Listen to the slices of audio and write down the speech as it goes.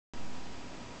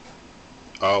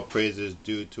All praises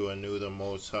due to Anu the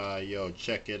Most High. Yo,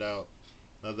 check it out.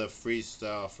 Another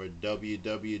freestyle for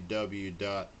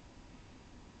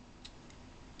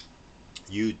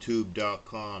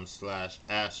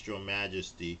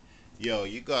www.youtube.com/astromajesty. Yo,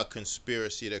 you got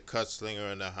Conspiracy the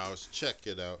Cutslinger in the house. Check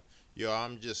it out. Yo,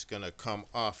 I'm just gonna come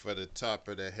off at the top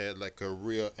of the head like a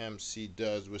real MC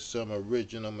does with some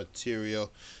original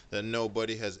material that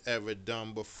nobody has ever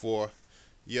done before.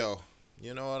 Yo,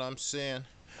 you know what I'm saying?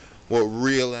 What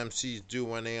real MCs do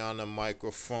when they on the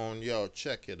microphone. Yo,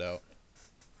 check it out.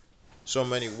 So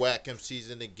many whack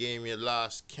MCs in the game, you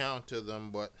lost count of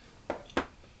them, but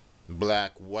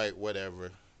black, white,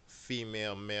 whatever,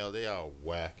 female, male, they all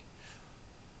whack.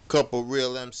 Couple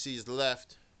real MCs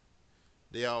left.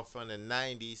 They all from the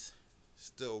 90s,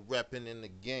 still repping in the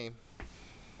game.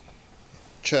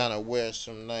 Trying to wear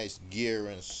some nice gear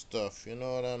and stuff, you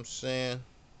know what I'm saying?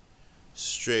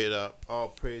 Straight up, all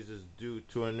praises due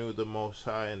to Anu the Most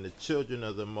High and the children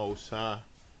of the Most High.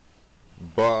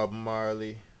 Bob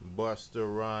Marley, Busta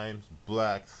Rhymes,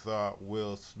 Black Thought,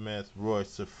 Will Smith,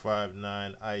 Royce the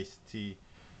 5'9", Ice-T,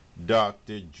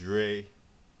 Dr. Dre,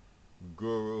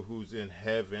 Guru who's in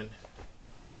heaven.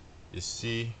 You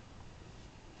see?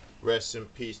 Rest in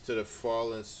peace to the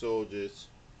fallen soldiers.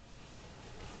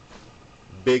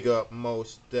 Big up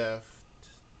Mos Def,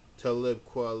 Talib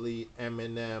Kweli,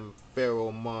 Eminem,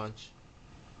 Pharoah Monch.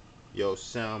 Yo,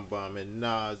 Soundbomb and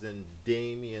Nas and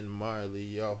Damian Marley,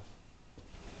 yo.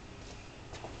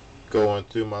 Going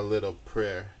through my little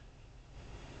prayer.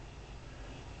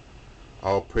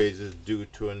 All praises due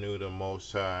to Anu the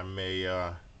Most High. May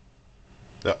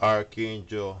the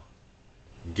Archangel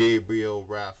Gabriel,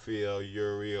 Raphael,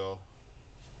 Uriel,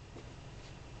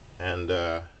 and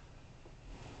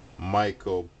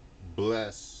Michael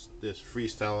bless this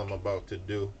freestyle I'm about to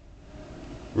do.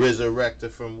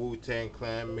 Resurrected from Wu-Tang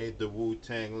Clan, made the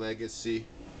Wu-Tang legacy.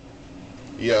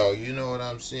 Yo, you know what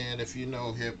I'm saying? If you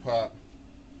know hip-hop,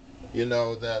 you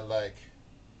know that, like,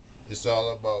 it's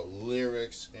all about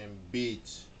lyrics and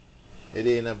beats. It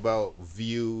ain't about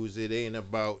views. It ain't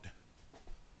about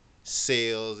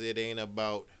sales. It ain't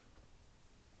about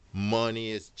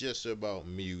money. It's just about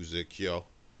music, yo.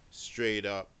 Straight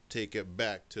up. Take it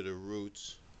back to the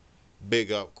roots.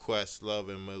 Big up Questlove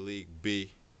and Malik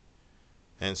B.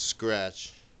 And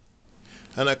Scratch.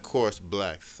 And of course,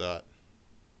 Black Thought.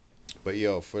 But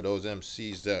yo, for those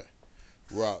MCs that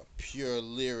rock pure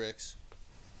lyrics,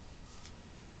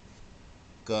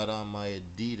 got on my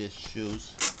Adidas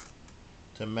shoes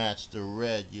to match the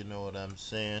red, you know what I'm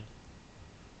saying?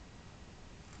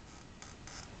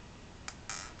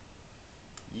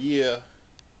 Yeah.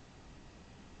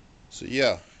 So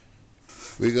yeah,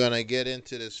 we're gonna get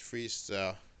into this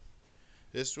freestyle.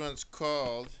 This one's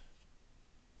called,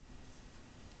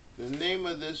 the name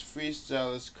of this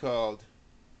freestyle is called,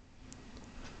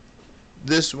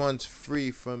 this one's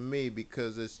free from me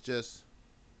because it's just,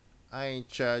 I ain't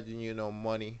charging you no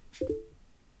money.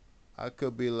 I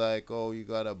could be like, oh, you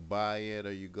gotta buy it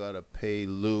or you gotta pay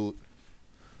loot.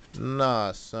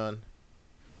 Nah, son.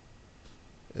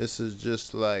 This is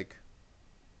just like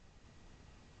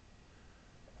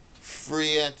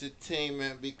free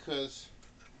entertainment because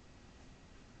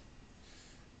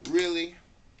really,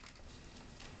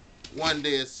 one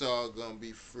day it's all gonna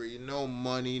be free. No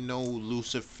money, no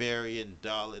Luciferian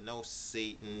dollar, no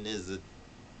Satan is a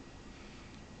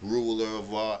ruler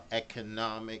of all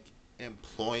economic,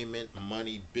 employment,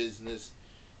 money, business.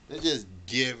 They just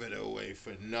give it away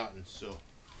for nothing. So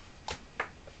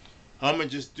I'm gonna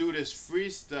just do this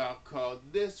freestyle called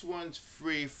This One's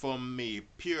Free From Me,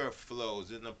 Pure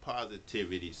Flows in the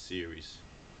Positivity series.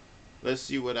 Let's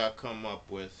see what I come up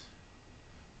with.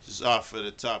 Just off of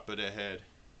the top of the head.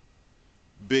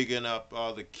 Bigging up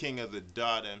all the king of the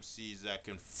dot MCs that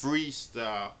can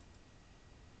freestyle.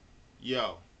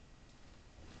 Yo.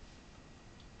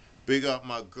 Big up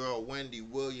my girl Wendy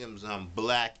Williams on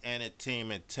Black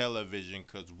Entertainment Television,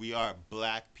 because we are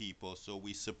black people, so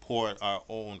we support our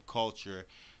own culture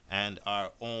and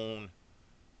our own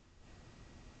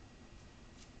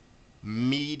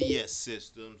media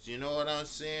systems. You know what I'm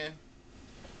saying?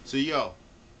 So yo,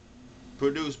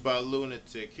 produced by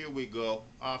Lunatic. Here we go,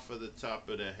 off of the top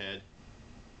of the head.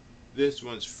 This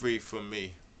one's free from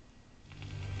me.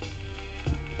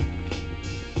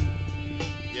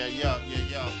 Yeah, yo, yeah,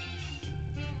 yo.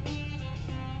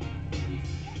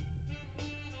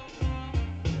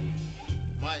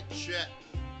 Mic check.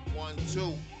 1,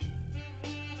 2.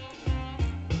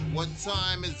 What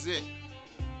time is it?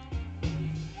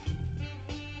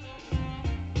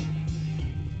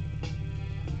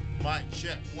 Mic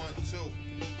check. 1, 2.